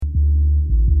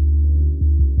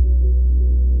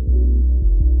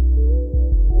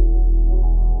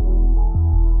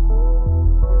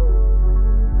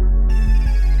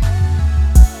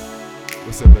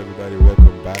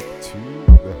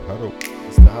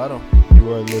Huddle.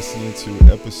 You are listening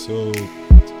to episode,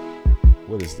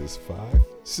 what is this, 5?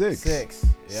 6. Yep.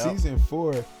 Season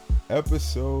 4,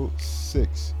 episode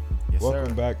 6. Yes, Welcome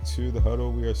sir. back to the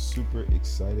Huddle. We are super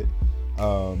excited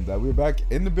that we're back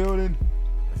in the building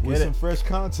Let's with get some it. fresh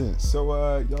content.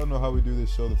 So y'all know how we do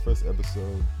this show. The first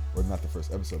episode, or not the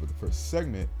first episode, but the first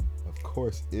segment, of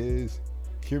course, is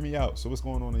Hear Me Out. So what's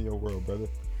going on in your world, brother?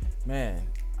 Man,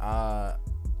 I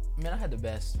had the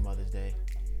best Mother's Day.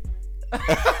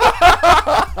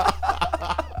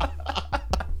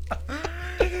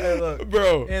 Hey, look,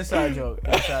 Bro. inside joke.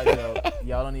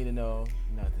 Y'all don't need to know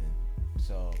nothing.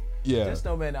 So, Yeah. just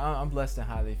know, man, I'm blessed and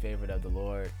highly favored of the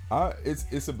Lord.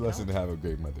 It's a blessing to have a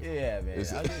great mother. Yeah, man.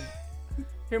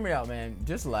 Hear me out, man.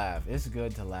 Just laugh. It's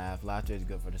good to laugh. Laughter is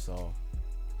good for the soul.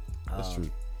 That's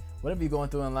true. Whatever you're going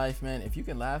through in life, man, if you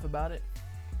can laugh about it,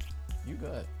 you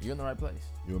good. You're in the right place.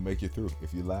 You'll make it through.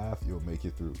 If you laugh, you'll make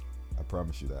it through. I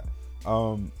promise you that.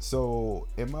 So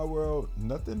in my world,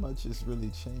 nothing much has really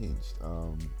changed.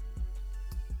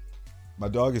 My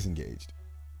dog is engaged.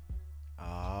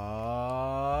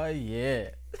 Oh,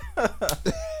 yeah.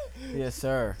 Yes,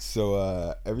 sir.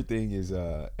 So everything is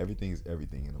everything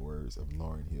in the words of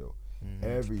Lauryn Hill.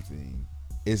 Mm-hmm. Everything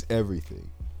is everything.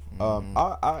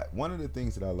 I one of the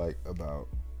things that I like about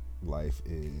life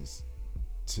is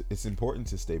it's important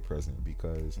to stay present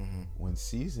because when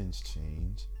seasons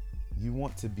change, you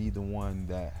want to be the one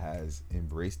that has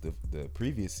embraced the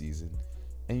previous season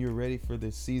and you're ready for the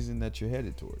season that you're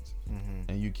headed towards.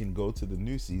 And you can go to the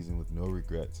new season with no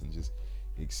regrets and just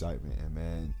excitement. And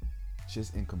man,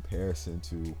 just in comparison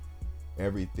to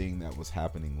everything that was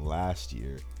happening last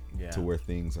year to where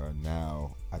things are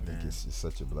now, I think it's just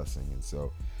such a blessing. And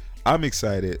so I'm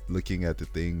excited looking at the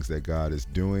things that God is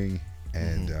doing,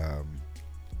 and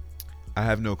I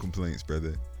have no complaints,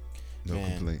 brother. No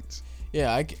complaints.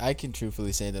 Yeah, I can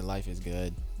truthfully say that life is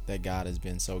good, that God has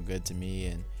been so good to me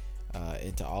and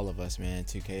to all of us, man,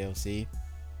 to KLC.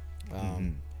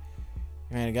 Man,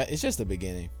 it's just the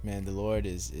beginning, man. The Lord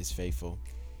is faithful.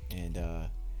 And,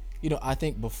 I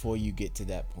think before you get to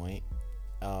that point,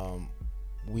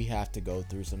 we have to go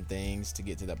through some things to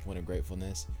get to that point of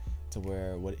gratefulness to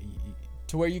where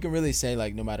you can really say,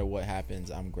 like, no matter what happens,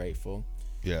 I'm grateful.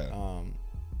 Yeah.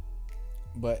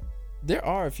 But there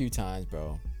are a few times,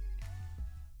 bro.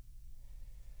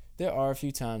 There are a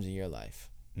few times in your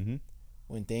life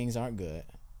when things aren't good,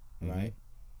 right?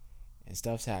 And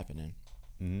stuff's happening.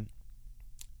 And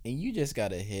you just got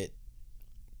to hit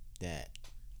that.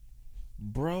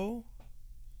 Bro,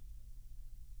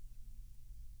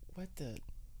 what the...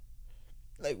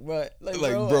 Like, what? Like,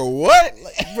 bro, bro, what?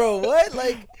 Like, bro, what?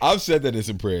 Like... I've said that in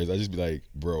some prayers. I just be like,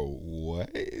 bro, what?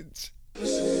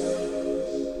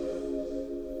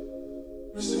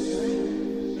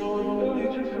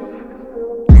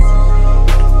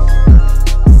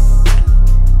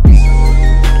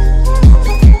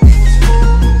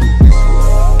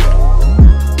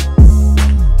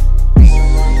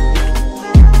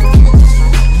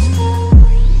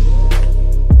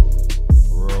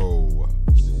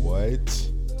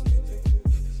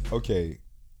 Okay,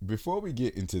 before we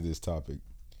get into this topic,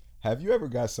 have you ever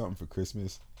got something for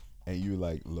Christmas and you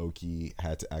like low-key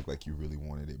had to act like you really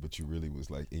wanted it, but you really was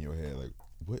like in your head like,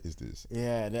 what is this?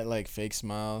 Yeah, that like fake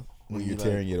smile. When you're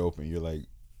tearing it open, you're like,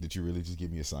 did you really just give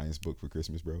me a science book for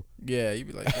Christmas, bro? Yeah, you'd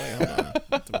be like, wait, hold on.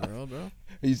 What the world, bro?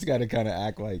 You just gotta kind of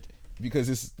act like, because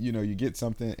it's, you get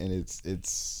something and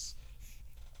it's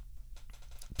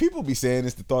people be saying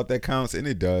it's the thought that counts, and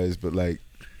it does, but like,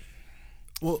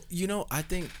 well, I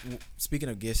think, speaking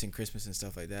of gifts and Christmas and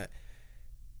stuff like that,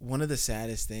 one of the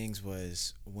saddest things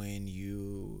was when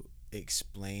you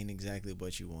explain exactly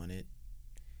what you wanted,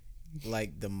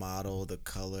 like the model, the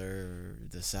color,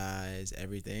 the size,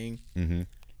 everything, and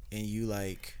you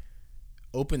like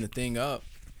open the thing up,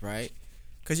 right?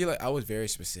 Because you're like, I was very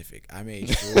specific. I made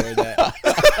sure that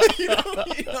you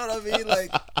know what I mean.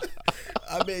 Like,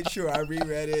 I made sure I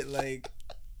reread it. Like,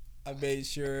 I made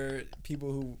sure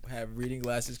people who have reading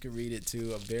glasses could read it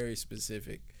too. I'm very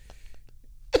specific.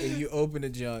 And you open the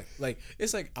junk, like,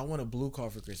 it's like, I want a blue car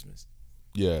for Christmas.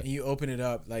 yeah. And you open it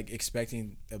up, like,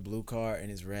 expecting a blue car,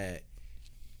 and it's red.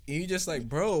 And you just like,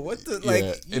 bro, what the, like,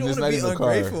 Yeah. you And don't it's want to not be even a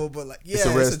car. ungrateful, but like, yeah, It's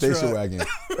a red station truck. wagon.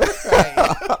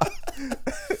 Right.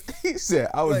 He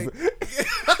said, I was.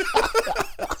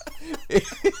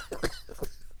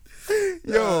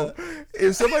 Yo,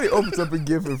 if somebody opens up a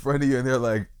gift in front of you and they're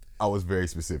like, I was very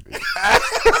specific.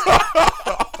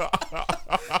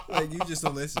 Like, you just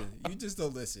don't listen.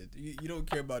 You don't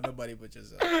care about nobody but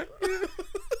yourself.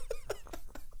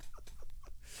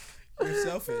 You're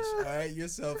selfish, all right? You're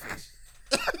selfish.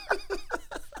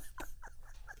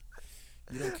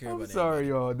 You don't care I'm about sorry,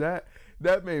 y'all.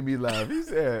 That made me laugh. He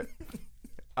said,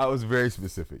 I was very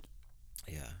specific.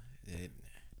 Yeah.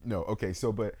 No, okay.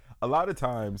 So, but a lot of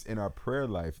times in our prayer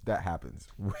life, that happens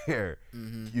where,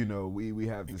 we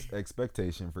have this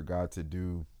expectation for God to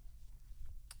do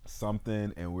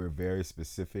something, and we're very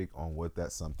specific on what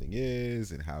that something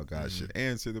is and how God should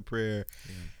answer the prayer.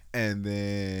 Yeah. And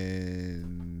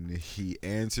then he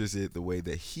answers it the way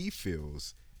that he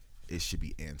feels it should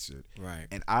be answered. Right.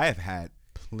 And I have had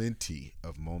plenty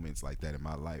of moments like that in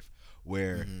my life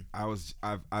where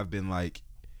I've been like,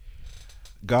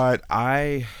 God,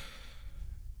 I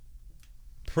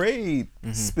prayed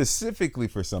specifically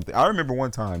for something. I remember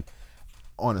one time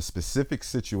on a specific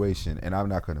situation, and I'm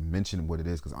not going to mention what it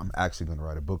is because I'm actually going to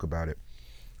write a book about it,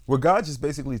 where God just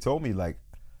basically told me, like,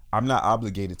 I'm not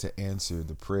obligated to answer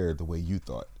the prayer the way you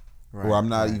thought, or I'm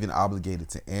not even obligated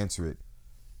to answer it,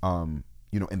 in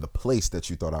the place that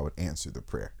you thought I would answer the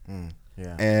prayer.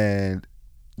 Yeah. And,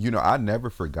 I never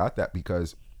forgot that,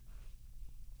 because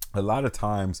a lot of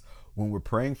times when we're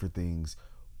praying for things,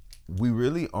 we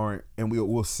really aren't, and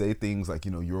we'll say things like,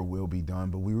 your will be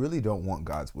done, but we really don't want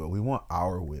God's will. We want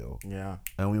our will. Yeah.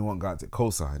 And we want God to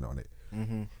co-sign on it.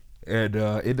 And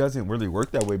it doesn't really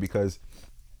work that way, because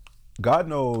God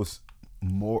knows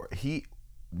more.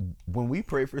 When we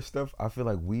pray for stuff, I feel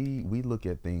like we look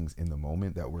at things in the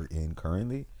moment that we're in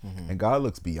currently, and God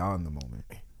looks beyond the moment.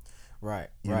 Right.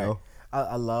 You know?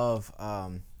 I love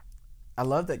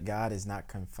that God is not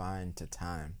confined to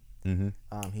time.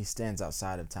 He stands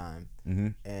outside of time,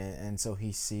 and so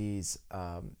he sees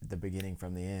the beginning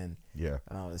from the end. Yeah.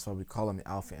 That's why we call him the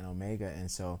Alpha and Omega.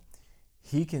 And so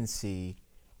he can see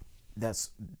that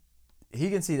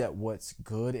what's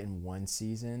good in one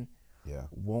season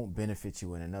won't benefit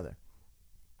you in another.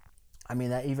 I mean,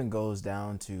 that even goes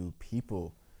down to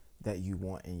people that you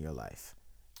want in your life.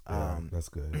 That's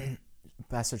good.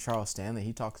 Pastor Charles Stanley,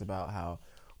 he talks about how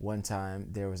one time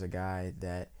there was a guy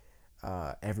that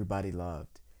everybody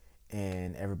loved,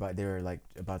 and they were like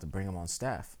about to bring him on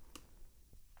staff,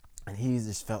 and he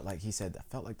just felt like, he said, I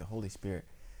felt like the Holy Spirit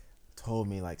told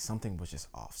me like something was just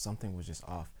off.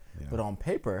 But on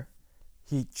paper,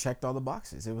 he checked all the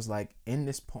boxes. It was like, in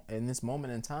this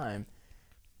moment in time,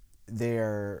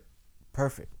 they're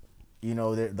perfect.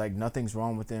 They're like, nothing's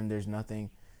wrong with them. There's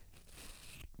nothing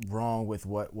wrong with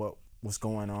what was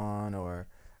going on, or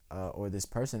this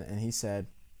person. And he said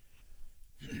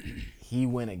he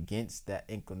went against that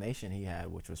inclination he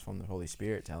had, which was from the Holy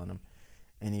Spirit telling him.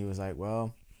 And he was like,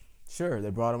 well, sure. They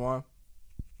brought him on.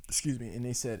 Excuse me. And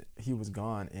they said he was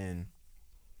gone in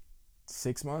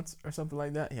 6 months or something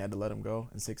like that. He had to let him go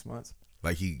in 6 months.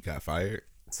 Like he got fired?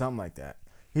 Something like that.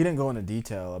 He didn't go into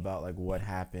detail about like what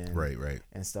happened. Right.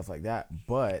 And stuff like that.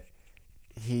 But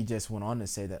he just went on to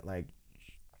say that like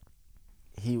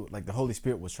the Holy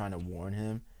Spirit was trying to warn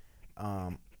him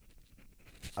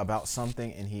about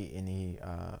something, and he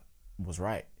was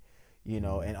right.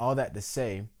 And all that to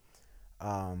say,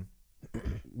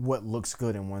 what looks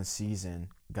good in one season,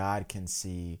 God can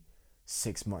see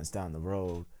 6 months down the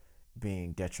road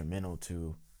being detrimental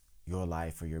to your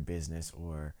life or your business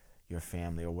or your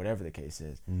family or whatever the case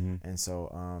is. And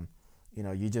so,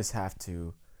 you just have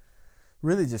to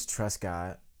really just trust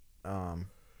God,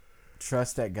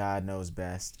 trust that God knows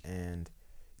best. And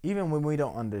even when we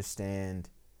don't understand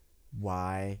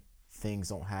why things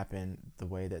don't happen the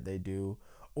way that they do,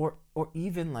 or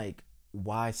even like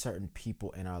why certain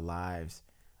people in our lives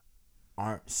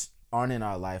aren't in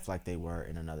our life like they were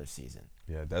in another season.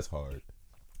 Yeah, that's hard.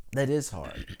 That is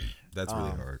hard. That's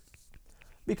really hard.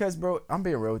 Because, bro, I'm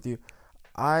being real with you.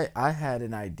 I had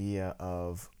an idea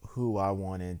of who I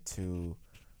wanted to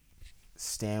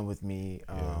stand with me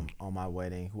on my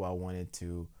wedding, who I wanted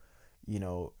to,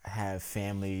 have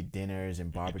family dinners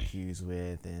and barbecues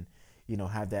with, and,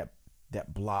 have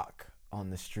that block on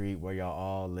the street where y'all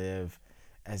all live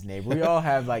as neighbors. We all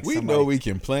have like we know we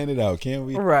can plan it out, can't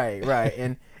we? Right.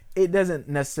 And it doesn't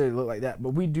necessarily look like that,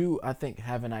 but we do, I think,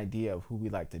 have an idea of who we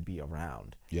like to be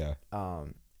around. Yeah.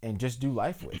 And just do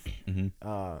life with. And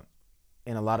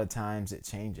a lot of times it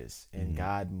changes, and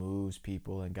God moves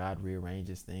people, and God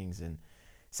rearranges things, and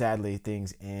sadly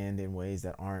things end in ways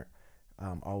that aren't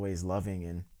always loving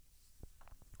and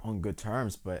on good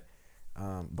terms, but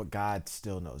God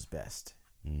still knows best.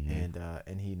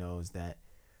 And he knows that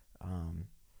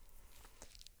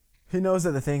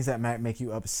the things that might make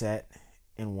you upset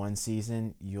in one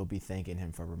season, you'll be thanking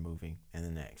him for removing in the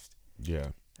next. Yeah.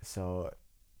 So,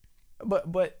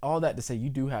 but all that to say,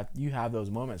 you have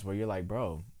those moments where you're like,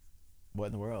 bro, what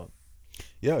in the world?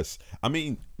 Yes. I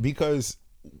mean, because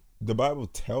the Bible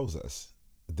tells us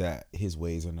that his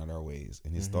ways are not our ways,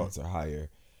 and his thoughts are higher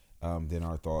than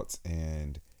our thoughts,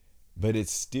 but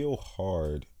it's still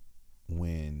hard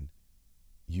when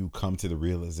you come to the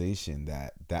realization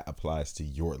that that applies to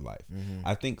your life.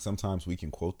 I think sometimes we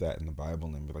can quote that in the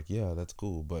Bible and be like, yeah, that's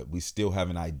cool, but we still have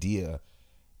an idea,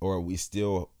 or we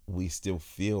still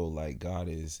feel like God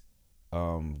is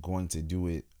going to do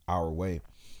it our way.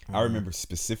 I remember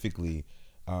specifically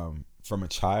from a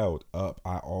child up,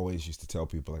 I always used to tell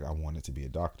people like I wanted to be a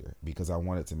doctor because I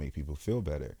wanted to make people feel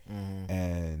better.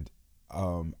 And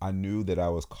I knew that I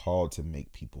was called to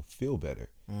make people feel better.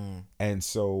 And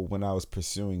so when I was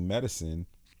pursuing medicine,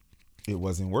 it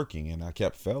wasn't working, and I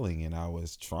kept failing, and I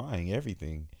was trying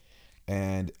everything.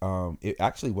 And it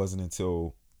actually wasn't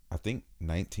until I think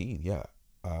 19,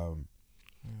 I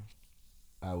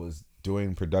was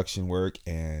doing production work,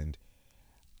 and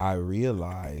I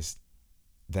realized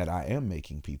that I am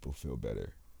making people feel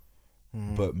better.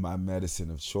 But my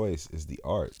medicine of choice is the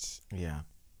arts. Yeah.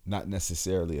 Not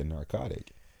necessarily a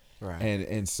narcotic. Right.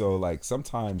 And so like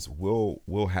sometimes we'll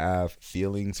have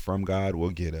feelings from God. We'll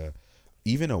get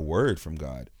even a word from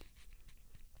God,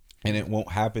 and it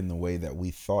won't happen the way that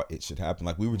we thought it should happen.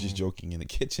 Like we were just joking in the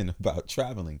kitchen about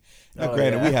traveling. Now,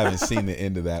 granted, we haven't seen the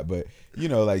end of that, but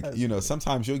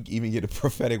sometimes you'll even get a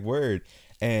prophetic word,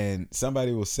 and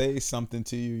somebody will say something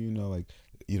to you, like,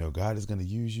 God is going to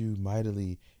use you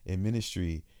mightily in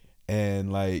ministry,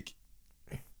 and like,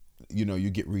 you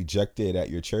get rejected at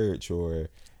your church, or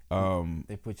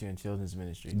they put you in children's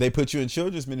ministry.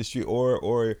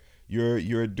 Or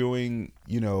you're doing,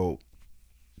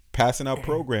 passing out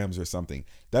programs or something.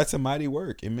 That's a mighty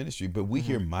work in ministry. But we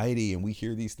hear mighty, and we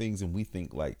hear these things, and we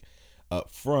think like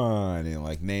up front and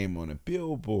like name on a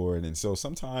billboard. And so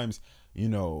sometimes,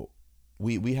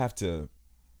 we have to,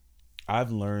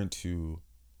 I've learned to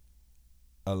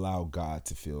allow God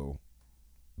to fill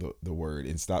the word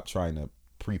and stop trying to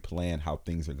pre-plan how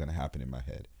things are going to happen in my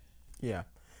head. Yeah.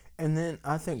 And then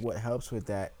I think what helps with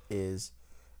that is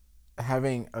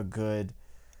having a good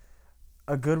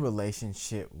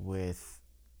relationship with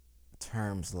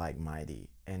terms like mighty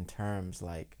and terms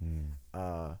like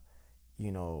I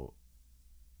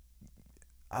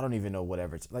don't even know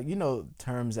whatever it's like,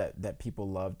 terms that people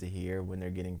love to hear when they're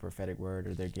getting prophetic word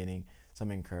or they're getting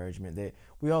some encouragement.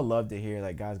 We all love to hear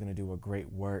like God's gonna do a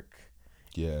great work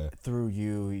through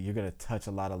you. You're gonna touch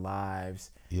a lot of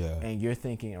lives. Yeah. And you're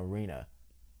thinking arena.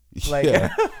 Like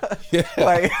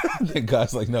like and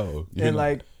God's like, no. And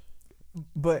like,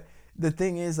 but the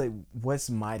thing is, like, what's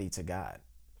mighty to God?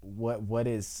 What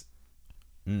is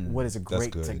a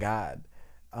great to God?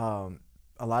 A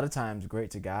lot of times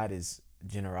great to God is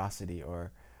generosity,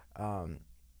 or and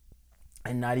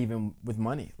not even with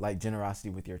money, like generosity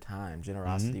with your time,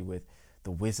 generosity with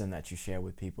the wisdom that you share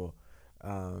with people,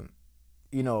 helping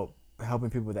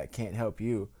people that can't help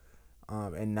you,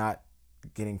 and not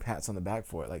getting pats on the back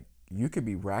for it. Like, you could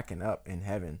be racking up in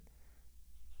heaven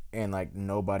and like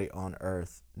nobody on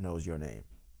earth knows your name.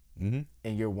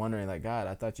 And you're wondering like, God,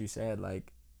 I thought you said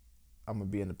like I'm gonna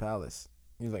be in the palace.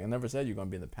 He's like, I never said you're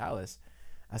gonna be in the palace.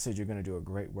 I said you're gonna do a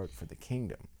great work for the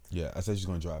kingdom. Yeah, I said you're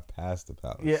gonna drive past the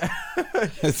palace. Yeah.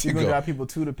 You're gonna drive people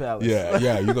to the palace.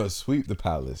 Yeah, you're gonna sweep the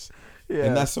palace. Yeah.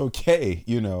 And that's okay,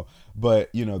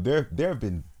 but there have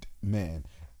been, man,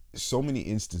 so many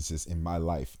instances in my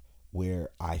life where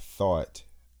I thought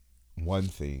one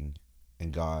thing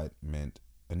and God meant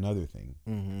another thing.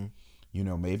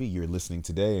 Maybe you're listening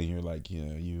today and you're like,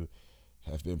 you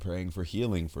have been praying for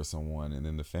healing for someone, and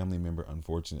then the family member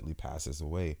unfortunately passes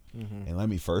away. And let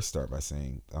me first start by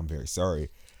saying I'm very sorry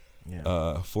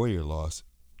for your loss.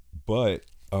 But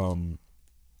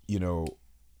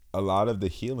a lot of the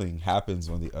healing happens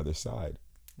on the other side.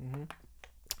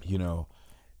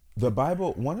 The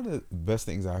Bible, one of the best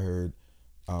things I heard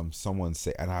someone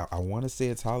say, and I want to say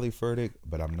it's Holly Furtick,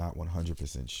 but I'm not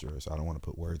 100% sure, so I don't want to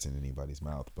put words in anybody's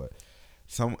mouth, but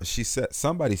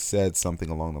somebody said something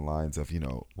along the lines of,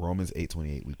 Romans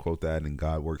 8:28, we quote that, and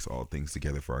God works all things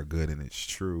together for our good, and it's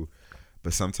true,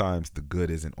 but sometimes the good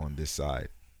isn't on this side.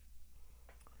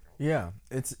 Yeah,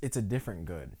 it's a different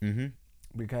good.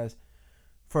 Because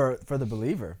for the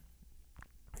believer,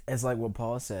 it's like what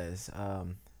Paul says, what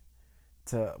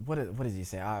does he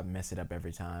say? I mess it up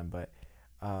every time, but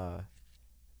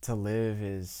to live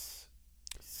is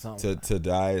something. To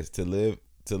die is to live.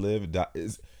 To live, die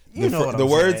is. The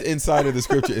words saying. Inside of the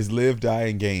scripture is live, die,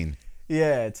 and gain.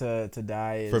 Yeah, to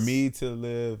die is. For me, to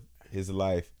live is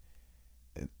life.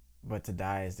 But to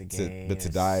die is the gain. But to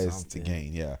die is to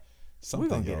gain. Yeah, something. We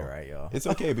gonna get it right, y'all. It's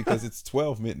okay because it's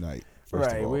 12 midnight. First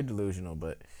right, of all. we're delusional,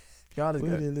 but God is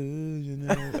good.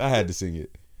 Delusional. I had to sing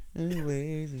it.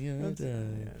 Anyways,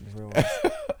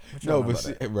 No,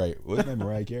 but right. Wasn't that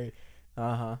Mariah Carey?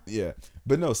 Uh-huh. Yeah,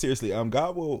 but no, seriously.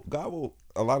 God will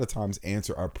a lot of times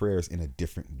answer our prayers in a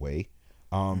different way.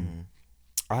 Um, Mm-hmm.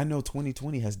 I know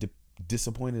 2020 has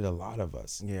disappointed a lot of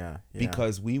us Yeah, yeah.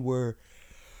 because we were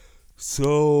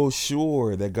so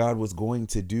sure that God was going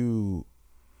to do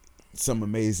some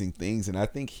amazing things, and I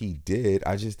think He did.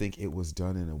 I just think it was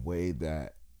done in a way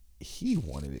that He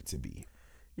wanted it to be.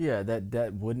 Yeah,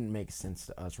 that wouldn't make sense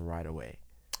to us right away.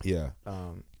 Yeah,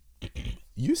 Um,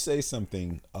 you say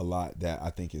something a lot that I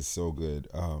think is so good.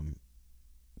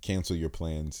 Cancel your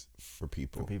plans for for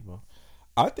people. people.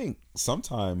 I think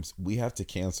sometimes we have to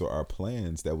cancel our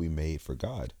plans that we made for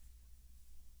God.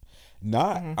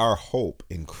 Not Mm-hmm. our hope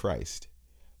in Christ,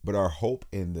 but our hope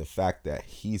in the fact that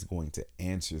He's going to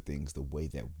answer things the way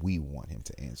that we want Him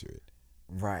to answer it.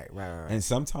 Right, right, right, right. And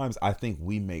sometimes I think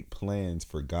we make plans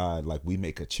for God, like we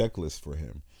make a checklist for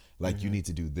Him. Like, you Mm-hmm. need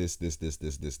to do this, this, this,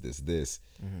 this, this, this, this,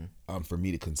 Mm-hmm. for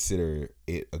me to consider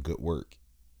it a good work.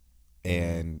 Mm-hmm.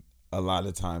 And a lot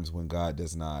of times when God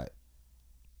does not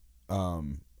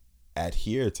um,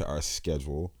 adhere to our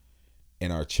schedule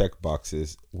and our check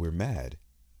boxes, we're mad.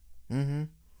 Mm-hmm.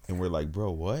 And we're like,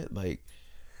 bro, what? Like,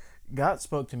 God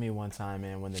spoke to me one time,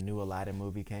 man, when the new Aladdin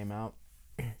movie came out,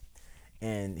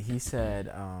 and He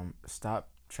said, "Stop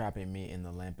trapping me in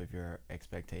the lamp of your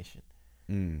expectation."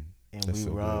 And that's we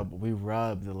so good.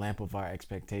 rub the lamp of our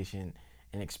expectation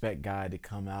and expect God to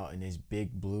come out in His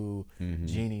big blue Mm-hmm.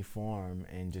 genie form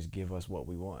and just give us what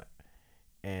we want.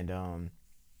 And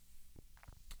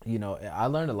I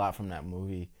learned a lot from that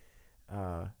movie,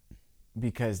 uh,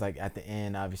 because like at the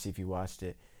end, obviously, if you watched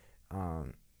it,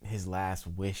 his last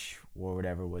wish or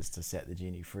whatever was to set the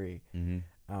genie free.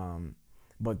 Mm-hmm. Um,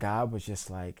 but God was just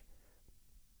like,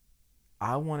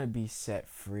 I want to be set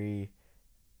free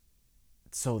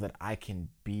so that I can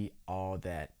be all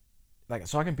that, like,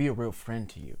 so I can be a real friend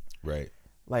to you. Right.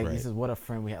 Like, He Right. says, what a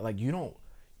friend we have. Like, you don't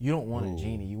want a Oh.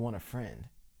 genie, you want a friend.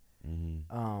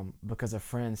 Mm-hmm. Because a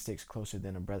friend sticks closer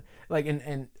than a brother. Like,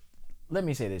 and let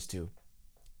me say this too,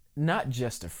 not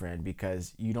just a friend,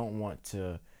 because you don't want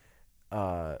to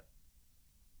uh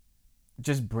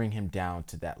just bring him down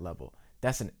to that level.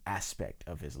 That's an aspect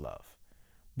of His love.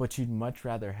 But you'd much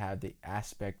rather have the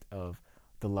aspect of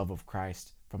the love of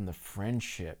Christ from the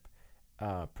friendship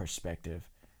perspective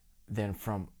than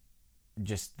from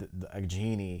just a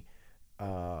genie,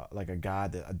 like a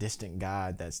God, a distant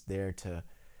God that's there to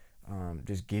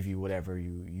just give you whatever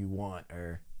you want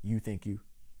or you think you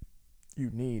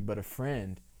need. But a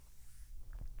friend,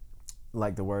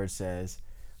 like the word says,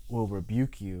 will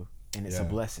rebuke you, and it's a Yeah.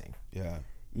 blessing. Yeah.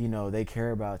 They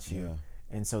care about you, Yeah.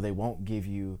 and so they won't give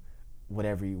you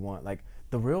whatever you want. Like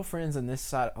the real friends on this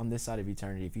side of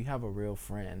eternity, if you have a real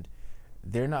friend,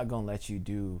 they're not gonna let you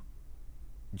do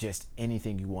just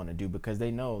anything you want to do, because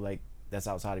they know, like, that's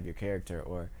outside of your character,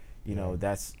 or Yeah.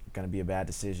 that's gonna be a bad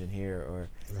decision here, or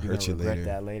It'll you're gonna hurt you regret later.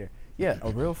 that later. Yeah,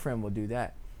 a real friend will do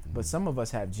that. But Mm-hmm. some of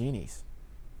us have genies,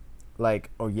 like,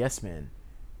 or yes men,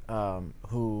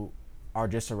 who are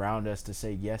just around us to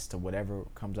say yes to whatever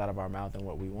comes out of our mouth and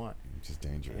what we want. Which is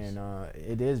dangerous. And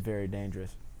it is very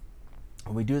dangerous.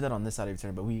 And we do that on this side of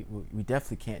eternity, but we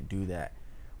definitely can't do that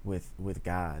with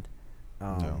God. No.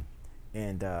 Um,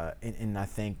 and I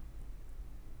think,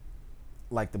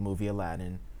 like the movie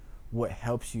Aladdin, what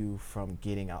helps you from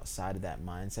getting outside of that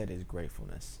mindset is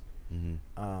gratefulness.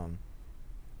 Mm-hmm. Um,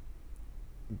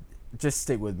 just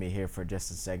stick with me here for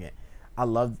just a second. I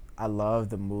love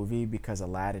the movie because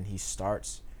Aladdin, he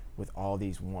starts with all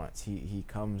these wants. He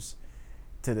comes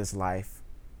to this life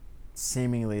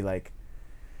seemingly like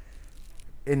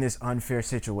in this unfair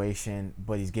situation,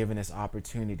 but he's given this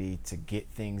opportunity to get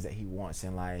things that he wants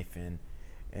in life, and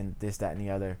this, that, and the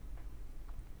other.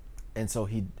 And so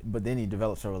but then he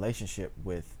develops a relationship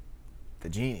with the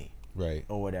genie Right.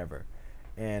 or whatever,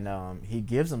 and he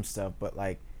gives him stuff, but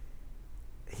like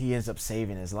he ends up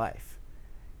saving his life,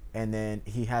 and then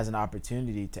he has an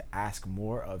opportunity to ask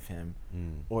more of him,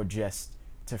 Mm. or just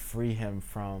to free him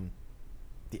from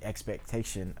the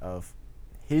expectation of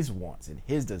his wants and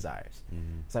his desires.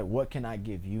 Mm-hmm. It's like, what can I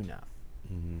give you now?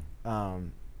 Mm-hmm.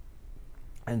 Um,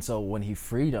 and so when he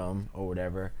freed him or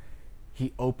whatever,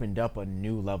 he opened up a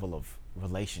new level of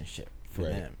relationship for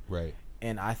Right. them. Right.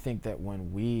 And I think that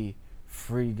when we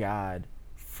free God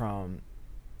from,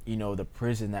 the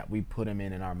prison that we put him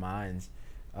in our minds,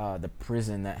 the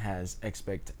prison that has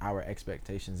our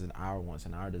expectations and our wants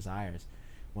and our desires,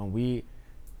 when we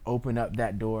open up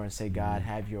that door and say, God, Mm-hmm.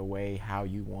 have your way how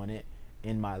you want it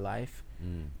in my life,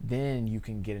 Mm. then you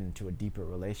can get into a deeper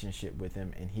relationship with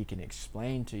him, and he can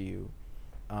explain to you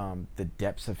the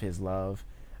depths of his love,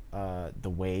 the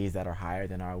ways that are higher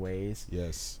than our ways.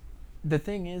 Yes. The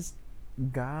thing is,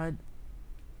 God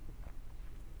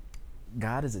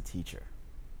God is a teacher.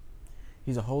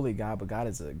 He's a holy God, but God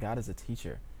is a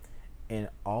teacher, and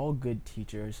all good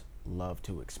teachers love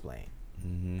to explain.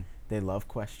 Mm-hmm. They love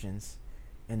questions,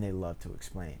 and they love to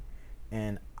explain.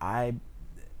 And I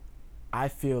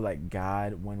feel like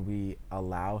God, when we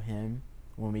allow Him,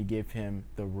 when we give Him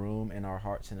the room in our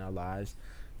hearts and our lives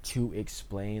to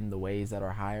explain the ways that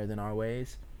are higher than our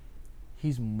ways,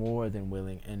 He's more than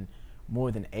willing and more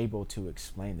than able to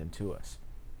explain them to us.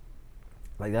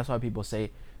 Like, that's why people say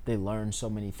they learn so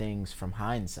many things from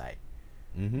hindsight,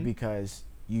 Mm-hmm. because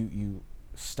you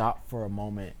stop for a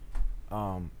moment,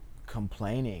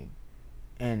 complaining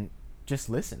and just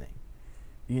listening.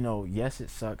 Yes, it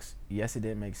sucks. Yes, it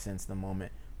didn't make sense in the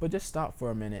moment, but just stop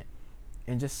for a minute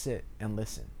and just sit and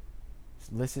listen.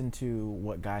 Listen to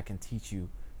what God can teach you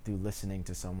through listening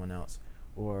to someone else,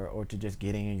 or to just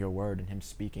getting in your word and Him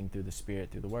speaking through the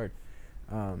Spirit through the word.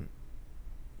 Um,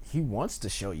 he wants to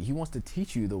show you. He wants to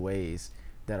teach you the ways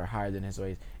that are higher than His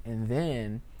ways. And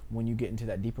then when you get into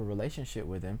that deeper relationship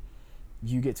with Him,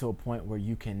 you get to a point where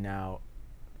you can now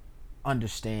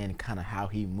understand kind of how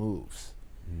He moves.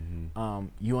 Mm-hmm.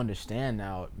 You understand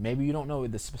now. Maybe you don't know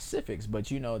the specifics,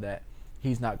 but you know that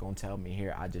He's not going to tell me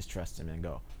here. I just trust Him and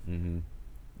go. Mm-hmm.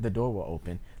 The door will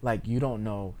open. Like, you don't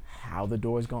know how the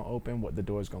door is going to open, what the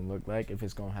door is going to look like, if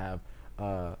it's going to have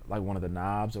like one of the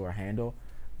knobs or a handle,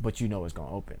 but you know it's going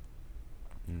to open.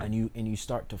 Mm-hmm. And you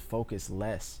start to focus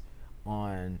less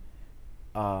on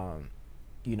um,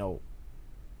 you know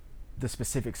the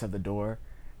specifics of the door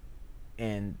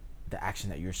and the action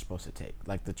that you're supposed to take,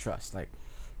 like the trust. Like,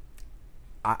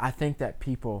 I think that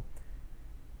people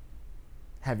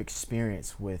have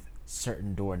experience with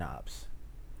certain doorknobs.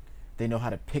 They know how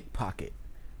to pickpocket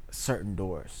certain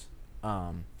doors.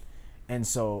 And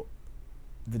so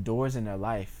the doors in their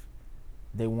life,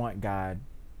 they want God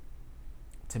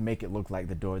to make it look like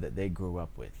the door that they grew up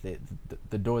with,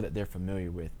 the door that they're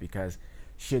familiar with. Because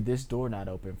should this door not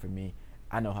open for me,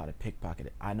 I know how to pickpocket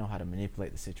it. I know how to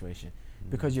manipulate the situation,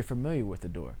 because you're familiar with the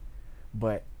door.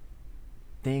 But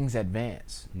things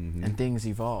advance, Mm-hmm. and things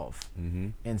evolve. Mm-hmm.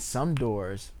 And some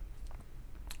doors,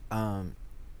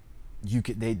 you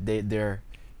could they're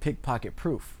pickpocket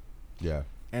proof, Yeah.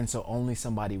 and so only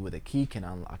somebody with a key can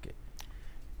unlock it.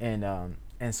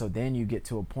 And so then you get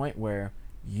to a point where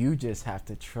you just have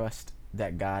to trust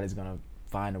that God is gonna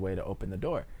find a way to open the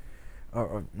door,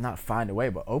 or not find a way,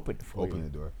 but open it for Open you. the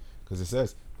door, because it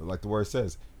says, like the word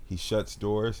says, He shuts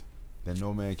doors that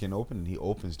no man can open, and He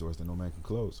opens doors that no man can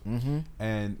close. Mm-hmm.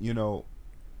 And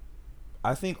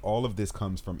I think all of this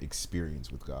comes from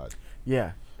experience with God.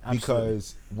 Yeah, absolutely.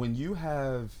 Because when you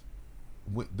have,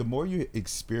 the more you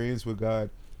experience with God,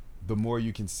 the more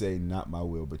you can say, "Not my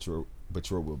will, but your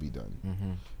will be done."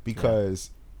 Mm-hmm.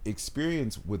 Because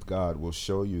experience with God will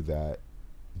show you that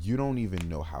you don't even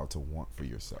know how to want for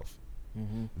yourself.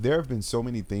 Mm-hmm. There have been so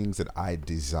many things that I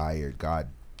desired God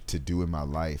to do in my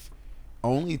life,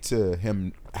 only to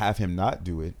have him not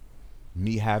do it,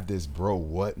 me have this bro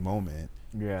what moment,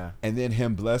 Yeah. and then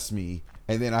him bless me,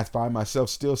 and then I find myself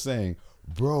still saying,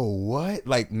 bro, what?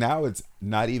 Like, now it's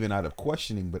not even out of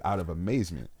questioning, but out of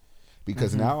amazement.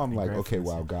 Because Mm-hmm. now I'm And like, okay, gratefulness,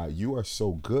 wow, yeah. God, you are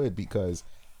so good, because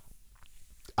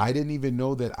I didn't even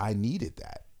know that I needed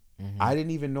that. Mm-hmm. I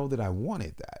didn't even know that I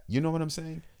wanted that. You know what I'm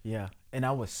saying? Yeah, and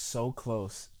I was so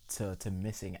close to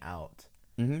missing out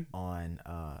Mm-hmm. on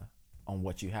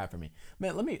what you have for me.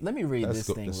 Man, let me read this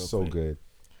thing That's real so quick. good.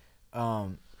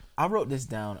 I wrote this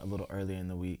down a little earlier in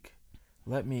the week.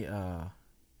 Let me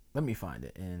find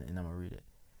it, and I'm gonna read it.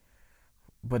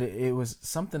 But it was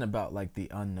something about like the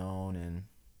unknown. And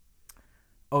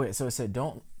okay, so it said,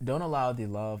 don't allow the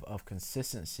love of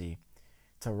consistency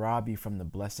to rob you from the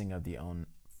blessing of the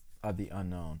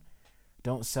unknown.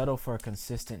 Don't settle for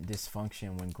consistent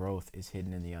dysfunction when growth is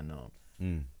hidden in the unknown.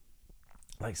 Mm.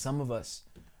 Like, some of us,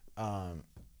 I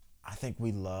think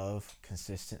we love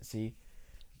consistency.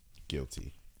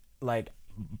 Guilty. Like,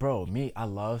 bro, me, I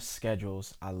love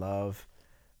schedules. I love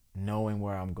knowing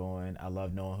where I'm going. I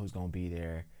love knowing who's gonna be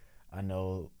there. I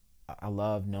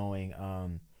love knowing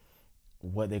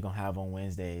what they're gonna have on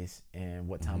Wednesdays and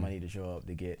what time I need to show up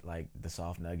to get like the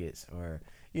soft nuggets, or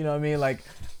you know what I mean? Like,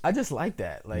 I just like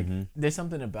that. Like, there's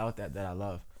something about that I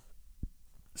love.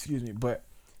 Excuse me, but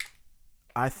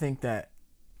I think that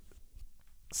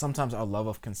sometimes our love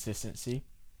of consistency,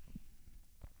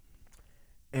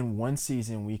 in one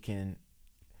season we can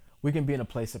be in a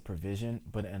place of provision,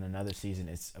 but in another season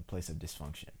it's a place of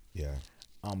dysfunction. Yeah.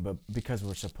 But because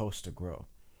we're supposed to grow,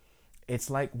 it's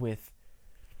like with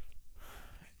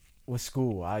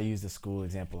school. I use the school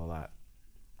example a lot.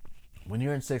 When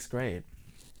you're in sixth grade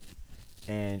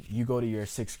and you go to your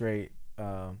sixth grade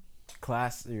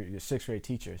your sixth grade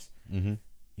teachers, Mm-hmm.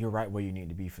 you're right where you need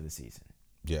to be for the season.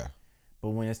 Yeah. But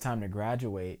when it's time to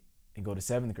graduate and go to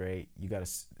seventh grade, you got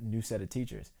a new set of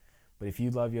teachers. But if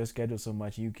you love your schedule so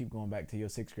much, you keep going back to your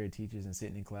sixth grade teachers and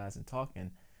sitting in class and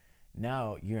talking,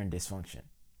 now you're in dysfunction.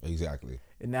 Exactly.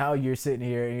 And now you're sitting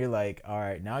here and you're like, all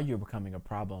right, now you're becoming a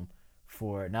problem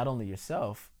for not only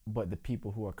yourself, but the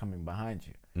people who are coming behind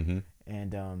you. Mm-hmm.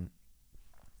 And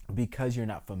because you're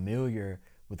not familiar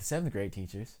with the seventh grade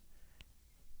teachers,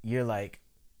 you're like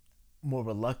more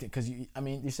reluctant because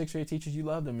your sixth grade teachers, you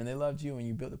loved them and they loved you and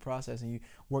you built the process and you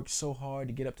worked so hard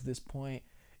to get up to this point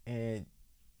and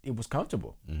it was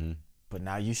comfortable. Mm-hmm. But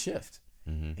now you shift.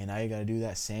 Mm-hmm. And now you got to do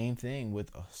that same thing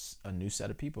with a new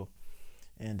set of people.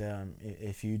 And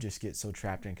if you just get so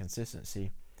trapped in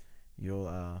consistency,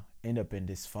 you'll end up in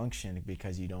dysfunction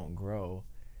because you don't grow,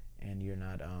 and you're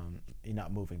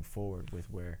not moving forward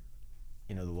with where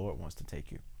the Lord wants to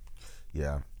take you.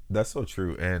 Yeah, that's so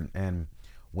true. And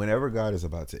whenever God is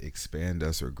about to expand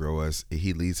us or grow us,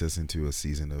 He leads us into a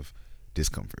season of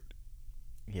discomfort.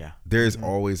 Yeah, there is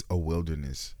always a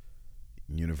wilderness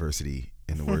university,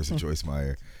 in the words of Joyce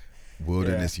Meyer.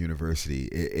 Wilderness University.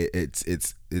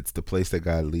 It's the place that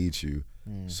God leads you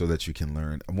so that you can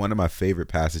learn. One of my favorite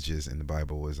passages in the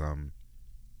Bible was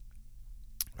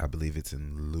I believe it's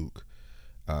in Luke.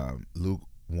 Luke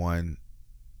 1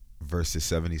 verses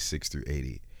 76 through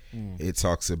 80. It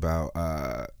talks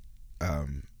about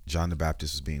John the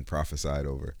Baptist was being prophesied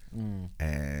over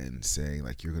and saying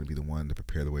like, you're going to be the one to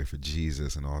prepare the way for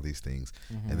Jesus and all these things.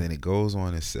 And then it goes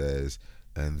on and says,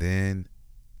 and then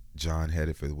John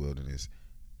headed for the wilderness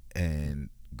and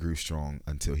grew strong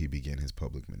until he began his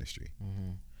public ministry.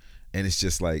 And it's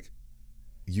just like,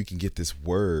 you can get this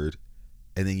word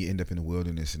and then you end up in the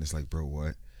wilderness and it's like, bro,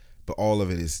 what? But all of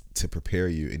it is to prepare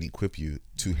you and equip you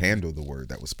to handle the word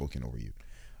that was spoken over you.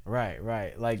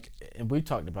 Right. Like, and we've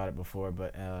talked about it before,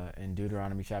 but in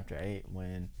Deuteronomy chapter 8,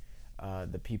 when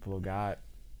the people of God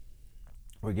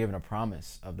were given a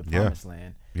promise of the promised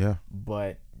land,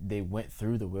 but they went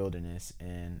through the wilderness,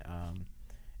 and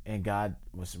God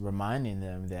was reminding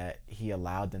them that He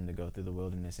allowed them to go through the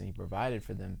wilderness, and He provided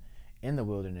for them in the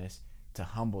wilderness to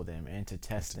humble them and to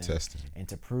test them and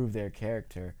to prove their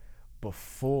character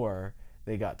before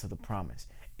they got to the promise.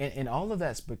 And all of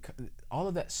that's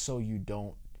so you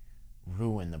don't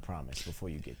ruin the promise before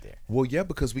you get there. Well, yeah,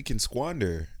 because we can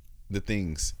squander the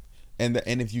things. And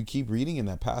if you keep reading in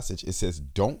that passage, it says,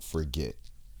 don't forget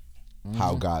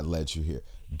how God led you here.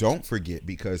 Don't forget,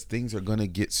 because things are going to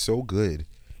get so good.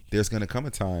 There's going to come a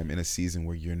time in a season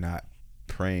where you're not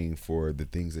praying for the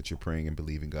things that you're praying and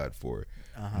believing God for.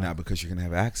 Not because you're going to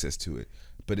have access to it.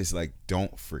 But it's like,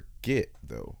 don't forget,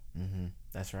 though.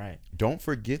 That's right. Don't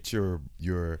forget your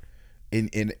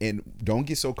and don't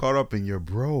get so caught up in your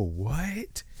bro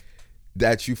what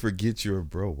that you forget your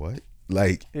bro what.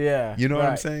 Like, you know what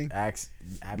I'm saying?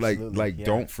 Absolutely. Like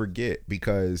don't forget,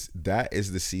 because that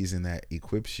is the season that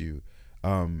equips you.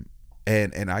 And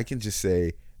I can just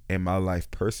say, in my life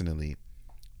personally,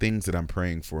 things that I'm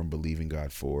praying for and believing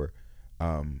God for,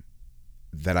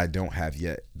 that I don't have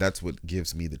yet, that's what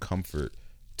gives me the comfort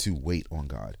to wait on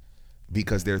God.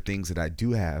 Because there are things that I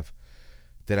do have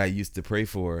that I used to pray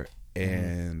for,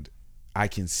 and I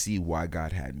can see why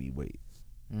God had me wait.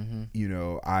 You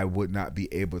know, I would not be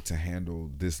able to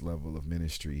handle this level of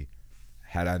ministry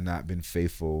had I not been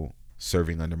faithful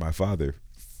serving under my father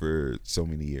for so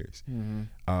many years.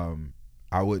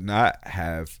 I would not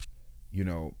have,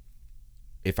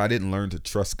 if I didn't learn to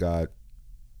trust God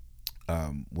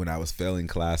when I was failing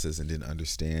classes and didn't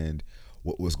understand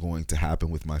what was going to happen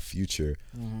with my future,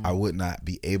 I would not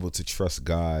be able to trust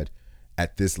God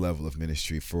at this level of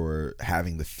ministry for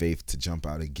having the faith to jump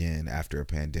out again after a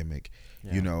pandemic.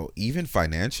 Even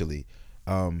financially,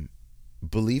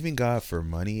 believing God for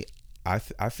money. I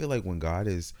feel like when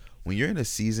you're in a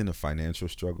season of financial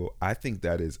struggle, I think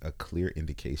that is a clear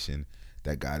indication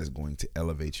that God is going to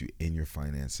elevate you in your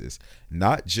finances,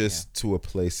 not just to a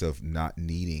place of not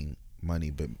needing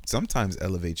money, but sometimes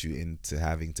elevate you into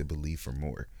having to believe for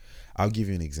more. I'll give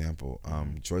you an example.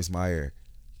 Joyce Meyer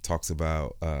talks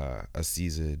about a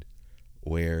season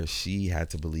where she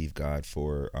had to believe God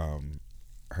for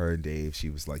her and Dave. She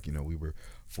was like, we were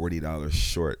 $40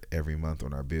 short every month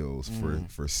on our bills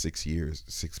for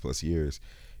 6 plus years,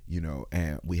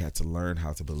 and we had to learn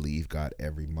how to believe God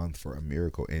every month for a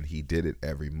miracle, and He did it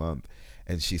every month.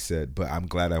 And she said, but I'm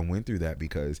glad I went through that,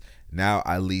 because now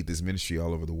I lead this ministry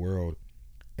all over the world,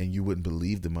 and you wouldn't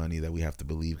believe the money that we have to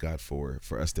believe God for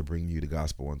us to bring you the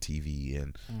gospel on TV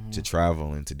and to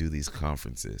travel and to do these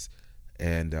conferences.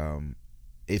 And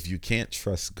if you can't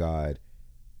trust God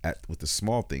with the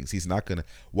small things. He's not gonna.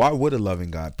 Why would a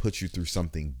loving God put you through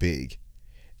something big?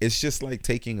 It's just like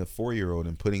taking a 4-year-old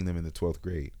and putting them in the 12th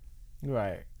grade.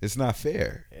 Right. It's not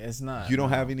fair. It's not. You don't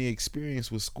have any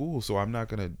experience with school, so I'm not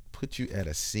gonna put you at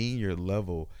a senior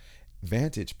level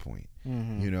vantage point.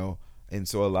 Mm-hmm. You know, and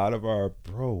so a lot of our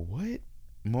what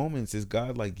moments is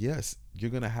God like, yes,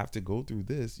 you're gonna have to go through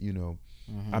this. You know,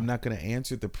 I'm not gonna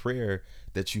answer the prayer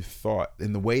that you thought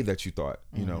in the way that you thought.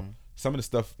 You know, some of the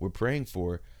stuff we're praying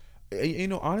for. You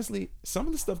know, honestly, some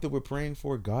of the stuff that we're praying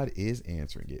for, God is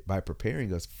answering it by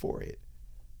preparing us for it.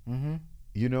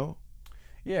 You know?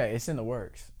 Yeah, it's in the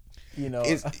works. You know,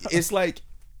 it's like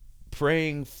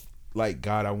praying, like,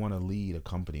 God, I want to lead a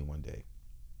company one day.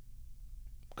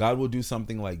 God will do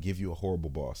something like give you a horrible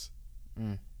boss.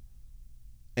 And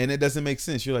it doesn't make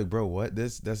sense. You're like, bro, what?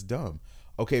 That's dumb.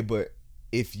 Okay, but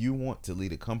if you want to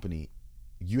lead a company,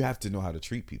 you have to know how to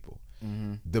treat people.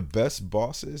 The best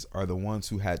bosses are the ones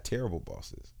who had terrible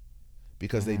bosses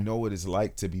because they know what it's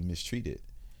like to be mistreated.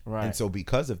 Right. And so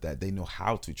because of that, they know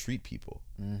how to treat people.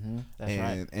 That's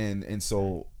right. And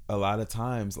so a lot of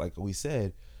times, like we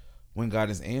said, when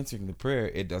God is answering the prayer,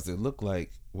 it doesn't look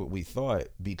like what we thought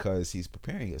because he's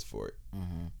preparing us for it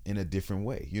in a different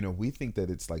way. You know, we think that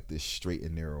it's like this straight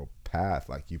and narrow path,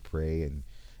 like you pray, and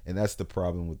that's the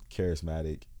problem with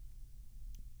charismatic,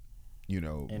 you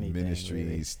know, ministry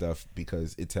really. Stuff,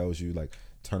 because it tells you like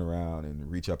turn around and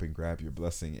reach up and grab your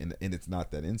blessing, and it's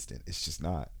not that instant. It's just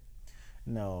not.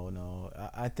 No.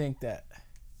 I think that,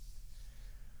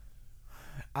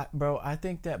 I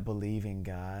think that believing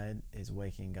God is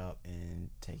waking up and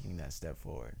taking that step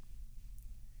forward.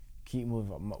 Keep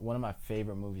moving. One of my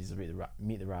favorite movies is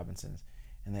Meet the Robinsons,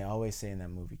 and they always say in that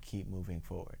movie, keep moving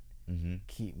forward.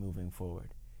 Keep moving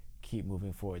forward. Keep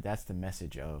moving forward. That's the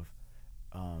message of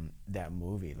that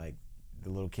movie. Like, the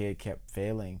little kid kept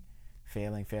failing,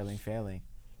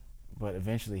 but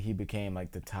eventually he became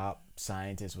like the top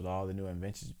scientist with all the new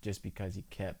inventions just because he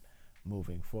kept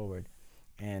moving forward.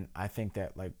 And I think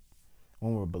that, like,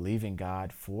 when we're believing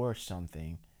God for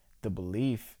something, the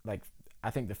belief, like, I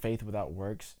think the faith without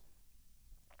works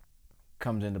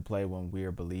comes into play when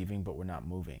we're believing but we're not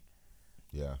moving.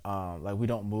 Yeah. Like, we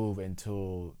don't move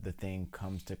until the thing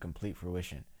comes to complete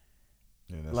fruition.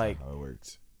 Yeah, that's like, not how it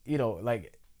works. You know,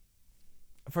 like,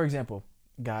 for example,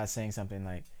 God saying something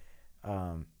like,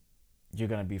 you're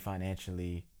going to be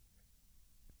financially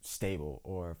stable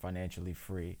or financially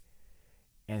free.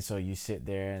 And so you sit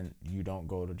there and you don't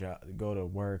go to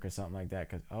work or something like that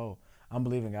because, I'm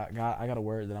believing God, I got a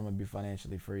word that I'm going to be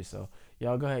financially free. So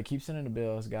y'all go ahead, keep sending the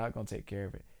bills. God going to take care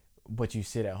of it. But you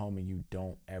sit at home and you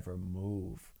don't ever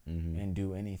move and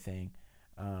do anything.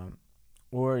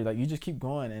 Or like you just keep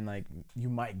going and like you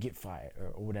might get fired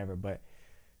or whatever. But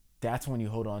that's when you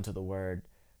hold on to the word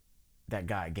that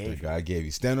God gave you. God gave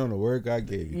you. Stand on the word God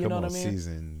gave you. You Come know on, what I mean?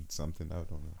 season something. I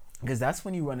don't know. Because that's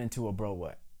when you run into a bro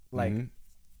what? Like,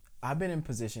 I've been in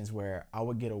positions where I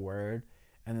would get a word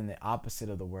and then the opposite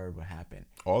of the word would happen.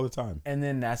 All the time. And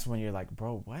then that's when you're like,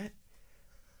 bro, what?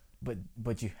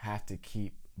 But you have to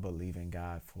keep believing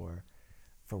God for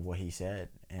what he said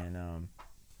and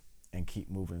keep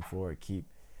moving forward. Keep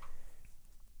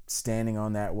standing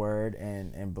on that word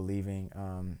and believing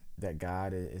that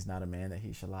God is not a man that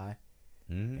he shall lie.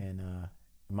 And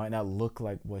it might not look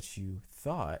like what you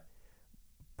thought,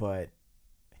 but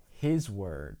his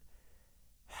word,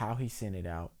 how he sent it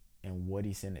out and what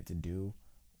he sent it to do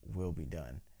will be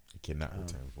done. It cannot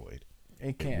return void.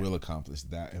 It can. It will accomplish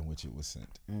that in which it was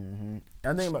sent.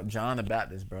 I think about John the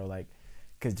Baptist, bro, like,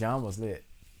 because John was lit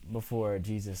before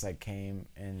Jesus like came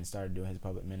and started doing his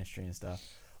public ministry and stuff.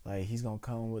 Like, he's gonna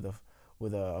come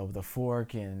with a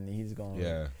fork and he's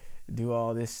gonna do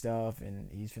all this stuff and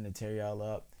he's finna tear y'all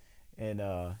up, and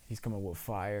he's coming with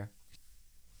fire.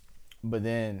 But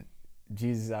then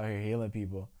Jesus is out here healing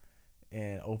people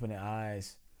and opening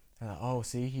eyes. Like,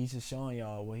 see, he's just showing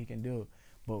y'all what he can do.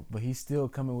 But he's still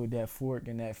coming with that fork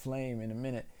and that flame in a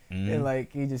minute. And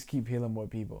like, he just keep healing more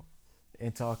people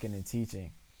and talking and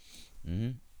teaching.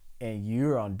 And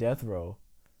you're on death row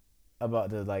about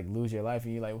to like lose your life,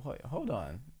 and you're like, hold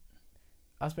on,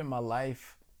 I spent my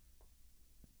life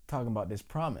talking about this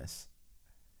promise.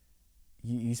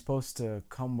 You're supposed to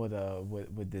come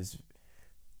with this.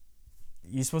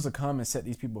 You're supposed to come and set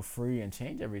these people free and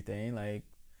change everything. Like,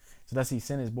 so that's he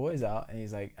sent his boys out, and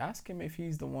he's like, ask him if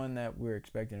he's the one that we're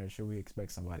expecting, or should we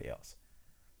expect somebody else?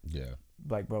 Yeah.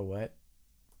 Like, bro, what?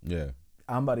 Yeah.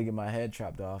 I'm about to get my head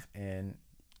chopped off, and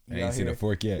I ain't seen a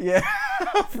fork yet. Yeah.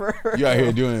 You out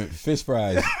here doing fish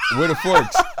fries. Where the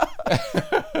forks?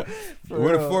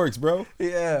 Where the forks, bro?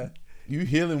 Yeah. You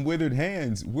healing withered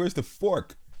hands. Where's the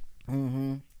fork?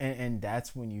 And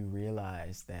that's when you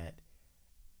realize that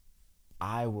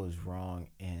I was wrong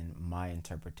in my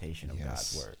interpretation of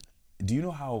God's Yes. word. Do you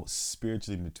know how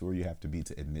spiritually mature you have to be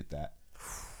to admit that?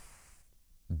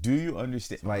 Do you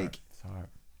understand? It's hard. Like, It's hard.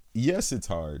 yes, it's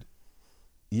hard.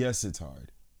 Yes, it's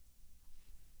hard.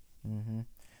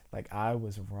 Like I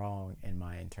was wrong in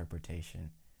my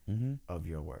interpretation Mm-hmm. of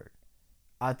your word.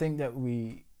 I think that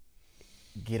we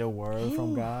get a word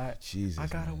from God. Jesus, I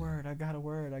got a man. word. I got a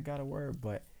word. I got a word.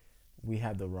 But we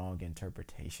have the wrong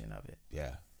interpretation of it.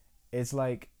 Yeah. It's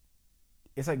like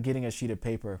getting a sheet of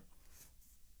paper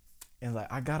and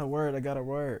like I got a word. I got a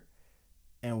word,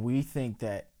 and we think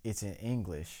that it's in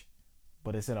English,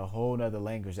 but it's in a whole nother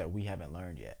language that we haven't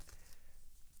learned yet.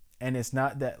 And it's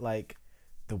not that like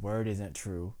the word isn't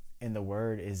true and the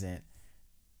word isn't,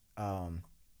 um,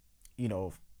 you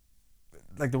know,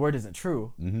 like the word isn't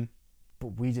true, Mm-hmm. but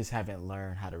we just haven't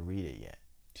learned how to read it yet.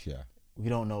 Yeah. We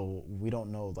don't know. We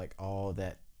don't know like all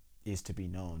that is to be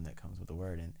known that comes with the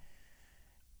word,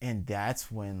 and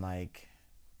that's when like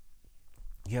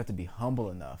you have to be humble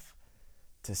enough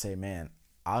to say, man,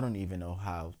 I don't even know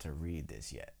how to read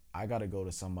this yet. I got to go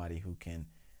to somebody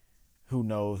who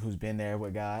knows, who's been there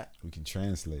with God, We can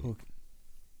translate who it.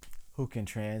 who can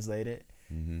translate it,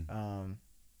 Mm-hmm.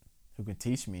 who can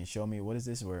teach me and show me what does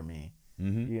this word mean.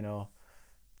 Mm-hmm. You know,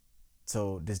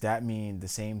 so does that mean the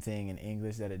same thing in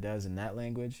English that it does in that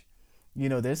language? You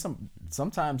know, there's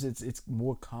sometimes it's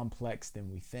more complex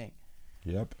than we think,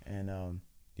 Yep. and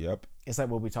Yep. it's like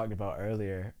what we talked about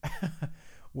earlier,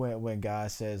 when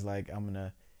God says like I'm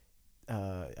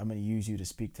gonna use you to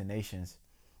speak to nations,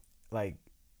 like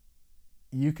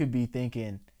you could be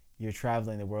thinking you're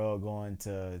traveling the world going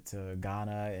to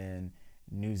Ghana and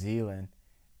New Zealand,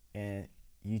 and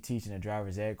you teaching a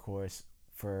driver's ed course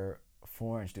for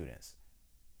foreign students.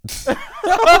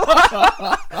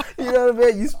 You know what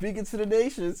I mean? You speaking to the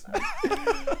nations,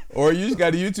 Or you just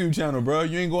got a YouTube channel, bro.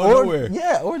 You ain't going nowhere.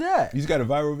 yeah, or that, You just got a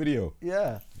viral video.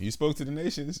 yeah, You spoke to the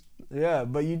nations. yeah.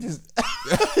 But you just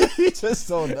you just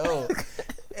don't know,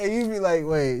 and you be like,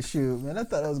 wait, shoot, man, I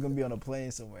thought I was gonna be on a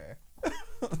plane somewhere,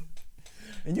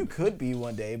 and you could be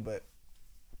one day, but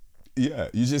Yeah.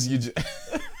 You just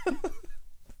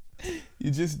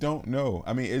you just don't know.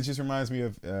 I mean, it just reminds me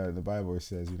of the Bible where it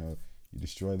says, you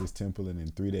destroy this temple and in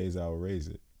 3 days I will raise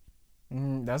it.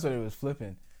 that's what it was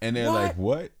flipping. And they're What? like,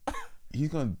 what? He's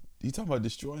talking about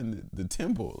destroying the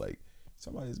temple. Like,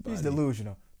 somebody's body. He's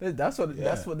delusional. That's what Yeah.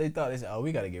 that's what they thought. They said, "Oh,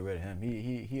 we got to get rid of him.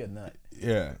 He a nut."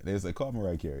 Yeah. There's like, call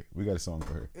Mariah Carey. We got a song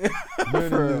for her.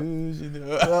 For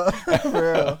real.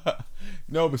 For real.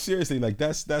 No, but seriously, like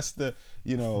that's the,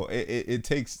 it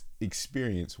takes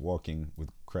experience walking with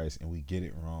Christ, and we get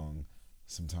it wrong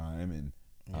sometime, and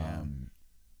Yeah.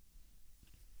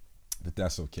 but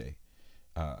that's okay.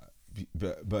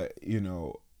 But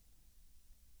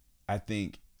I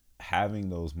think having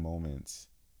those moments,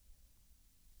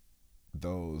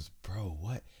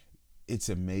 what? It's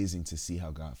amazing to see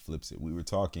how God flips it. We were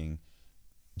talking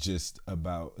just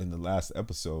about in the last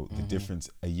episode the difference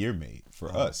a year made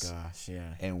for us. Gosh,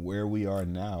 yeah. And where we are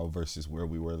now versus where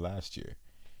we were last year.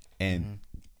 And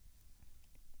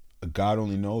God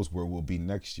only knows where we'll be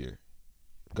next year.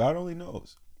 God only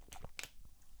knows.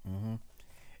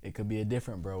 It could be a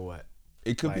different bro what.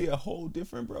 It could be Like- a whole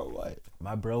different bro what.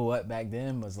 My bro what back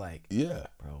then was like, Yeah.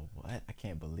 bro what? I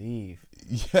can't believe.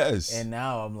 Yes. And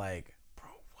now I'm like, bro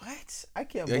what? I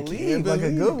can't I believe. can't Like a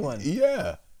believe good it. one.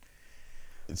 Yeah.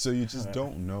 So you just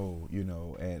don't know,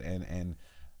 and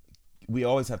we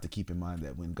always have to keep in mind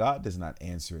that when God does not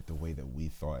answer it the way that we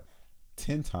thought,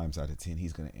 10 times out of 10,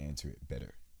 he's going to answer it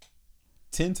better.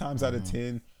 10 times out of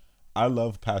 10, I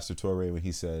love Pastor Torre when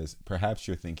he says, perhaps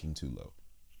you're thinking too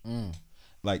low.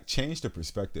 Like, change the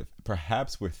perspective.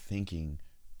 Perhaps we're thinking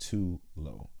too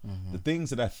low. The things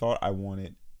that I thought I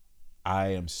wanted, I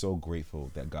am so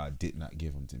grateful that God did not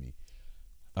give them to me.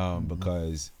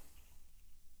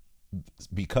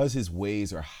 Because his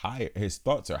ways are higher, his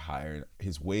thoughts are higher,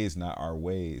 his ways not our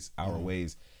ways,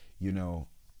 ways,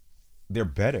 they're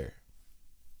better.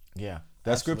 Yeah.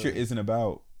 That scripture absolutely. isn't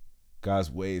about God's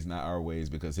ways not our ways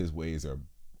because his ways are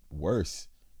worse.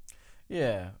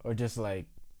 Yeah, or just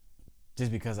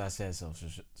because I said so,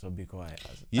 so be quiet.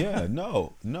 Yeah,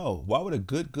 no. Why would a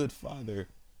good father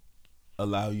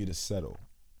allow you to settle?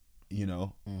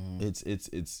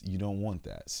 It's you don't want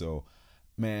that. So,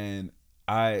 man,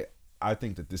 I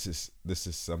think that this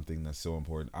is something that's so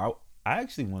important. I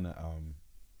actually want to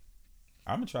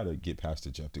I'm gonna try to get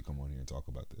Pastor Jeff to come on here and talk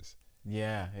about this.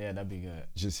 Yeah, that'd be good.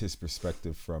 Just his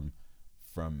perspective from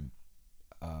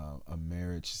a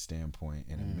marriage standpoint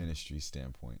and a ministry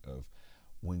standpoint of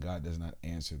when God does not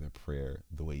answer the prayer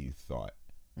the way you thought.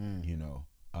 You know,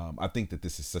 I think that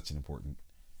this is such an important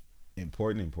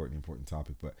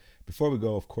topic. But before we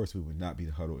go, of course, we would not be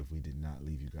the huddle if we did not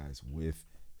leave you guys with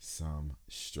some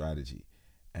strategy.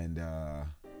 And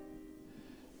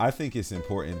I think it's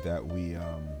important that we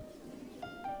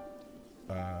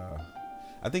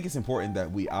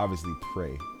obviously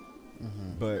pray.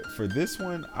 But for this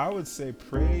one, I would say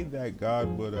pray that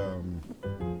God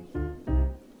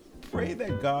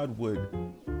would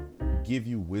give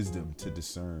you wisdom to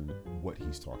discern what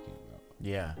he's talking about.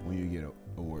 Yeah. When you get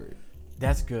a word.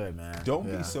 That's good, man. Don't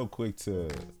be so quick to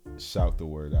shout the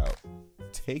word out.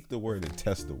 Take the word and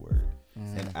test the word.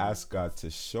 And ask God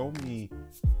to show me,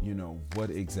 you know,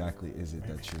 what exactly is it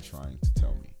that you're trying to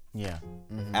tell me. Yeah.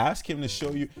 Ask him to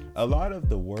show you. A lot of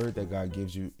the word that God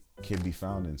gives you can be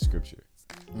found in scripture.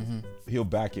 He'll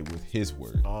back it with his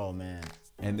word. Oh, man.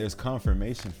 And there's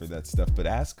confirmation for that stuff. But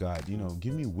ask God, you know,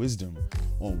 give me wisdom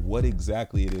on what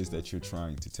exactly it is that you're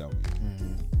trying to tell me.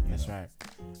 That's right.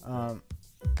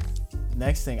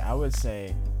 Next thing I would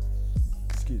say,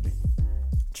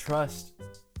 trust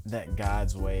that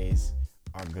God's ways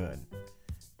are good.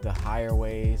 The higher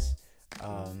ways,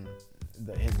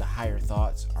 the higher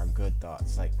thoughts are good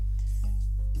thoughts. Like,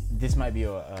 this might be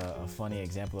a funny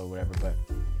example or whatever, but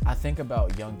I think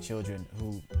about young children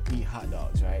who eat hot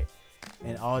dogs, right?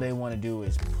 And all they want to do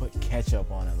is put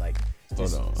ketchup on it. Like,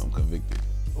 hold on, I'm convicted.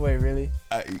 Wait, really?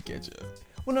 I eat ketchup.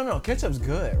 Well, no, ketchup's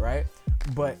good, right?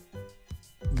 But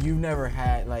you never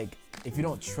had, like, if you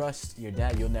don't trust your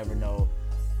dad, you'll never know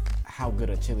how good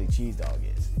a chili cheese dog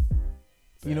is.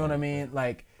 You know what I mean?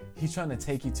 Like, he's trying to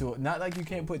take you to, not like you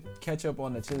can't put ketchup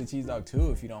on the chili cheese dog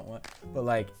too if you don't want, but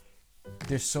like,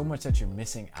 there's so much that you're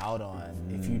missing out on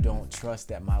if you don't trust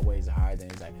that my ways are higher.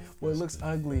 Then he's like, well, it looks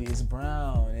ugly, it's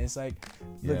brown, it's like,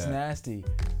 looks nasty.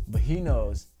 But he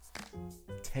knows,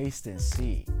 taste and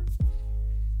see.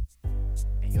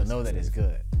 And you'll know that it's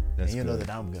good. And you'll know that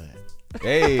I'm good.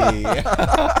 Hey.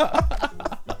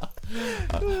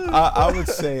 I would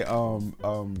say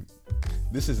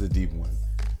this is a deep one.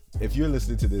 If you're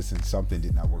listening to this and something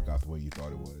did not work out the way you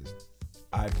thought it was,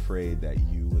 I pray that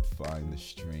you would find the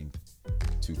strength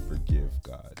to forgive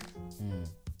God.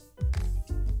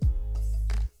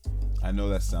 I know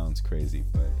that sounds crazy,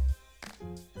 but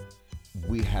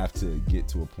we have to get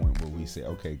to a point where we say,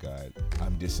 okay, God,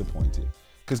 I'm disappointed.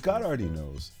 Because God already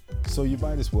knows. So you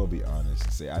might as well be honest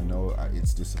and say, I know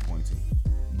it's disappointing.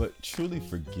 But truly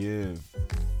forgive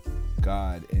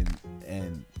God.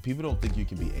 And people don't think you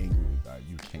can be angry with God.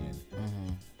 You can.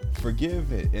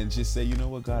 Forgive it and just say, you know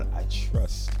what, God, I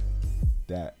trust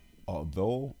that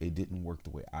although it didn't work the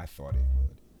way I thought it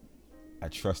would, I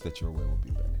trust that your way will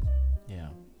be better. Yeah.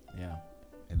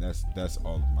 And that's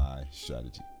all of my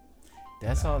strategy.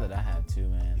 That's all that I have too,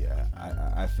 man. Yeah.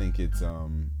 I think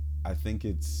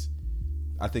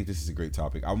this is a great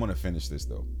topic. I want to finish this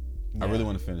though. Yeah. I really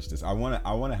want to finish this. I want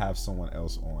to have someone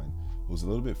else on who's a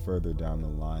little bit further down the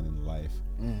line in life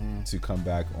to come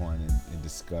back on and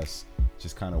discuss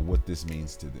just kind of what this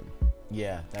means to them.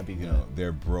 Yeah, that'd be good. You know,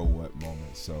 their bro what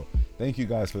moment. So thank you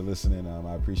guys for listening.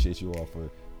 I appreciate you all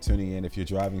for tuning in. If you're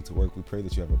driving to work, we pray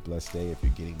that you have a blessed day. If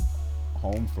you're getting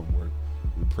home from work,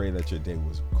 we pray that your day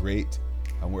was great.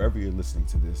 And wherever you're listening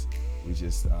to this, we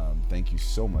just thank you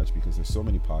so much, because there's so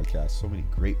many podcasts, so many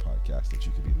great podcasts that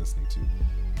you could be listening to.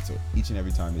 So each and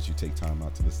every time that you take time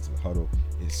out to listen to The Huddle,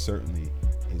 it certainly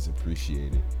is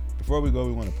appreciated. Before we go,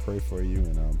 we want to pray for you.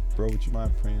 And bro, would you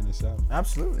mind praying this out?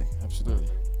 Absolutely.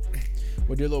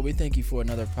 Well, dear Lord, we thank you for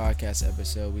another podcast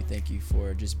episode. We thank you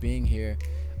for just being here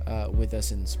with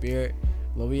us in the spirit.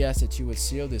 Lord, we ask that you would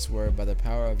seal this word by the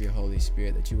power of your Holy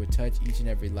Spirit, that you would touch each and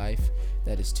every life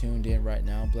that is tuned in right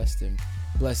now. Bless them,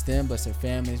 bless their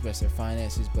families, bless their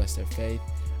finances, bless their faith.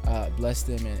 Bless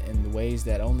them in the ways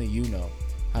that only you know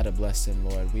how to bless them,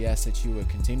 Lord. We ask that you would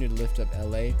continue to lift up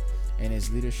LA and his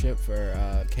leadership for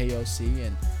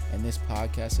KOC and this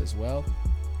podcast as well.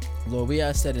 Lord, we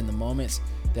ask that in the moments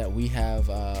that we have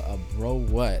a bro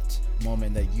what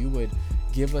moment, that you would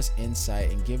give us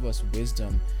insight and give us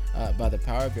wisdom by the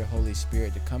power of your Holy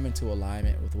Spirit to come into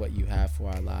alignment with what you have for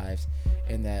our lives,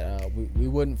 and that we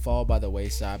wouldn't fall by the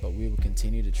wayside, but we will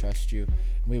continue to trust you.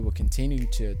 We will continue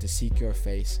to seek your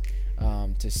face,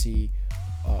 to see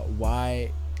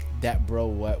why that bro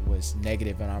what was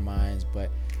negative in our minds, but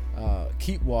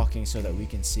keep walking so that we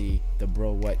can see the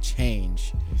bro what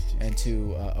change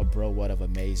into a bro what of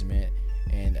amazement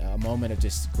and a moment of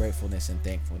just gratefulness and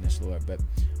thankfulness, Lord. But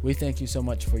we thank you so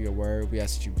much for your word. We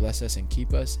ask that you bless us and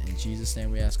keep us. In Jesus'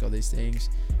 name we ask all these things.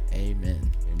 Amen.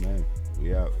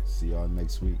 We out. See y'all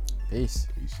next week. Peace.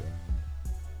 Peace out.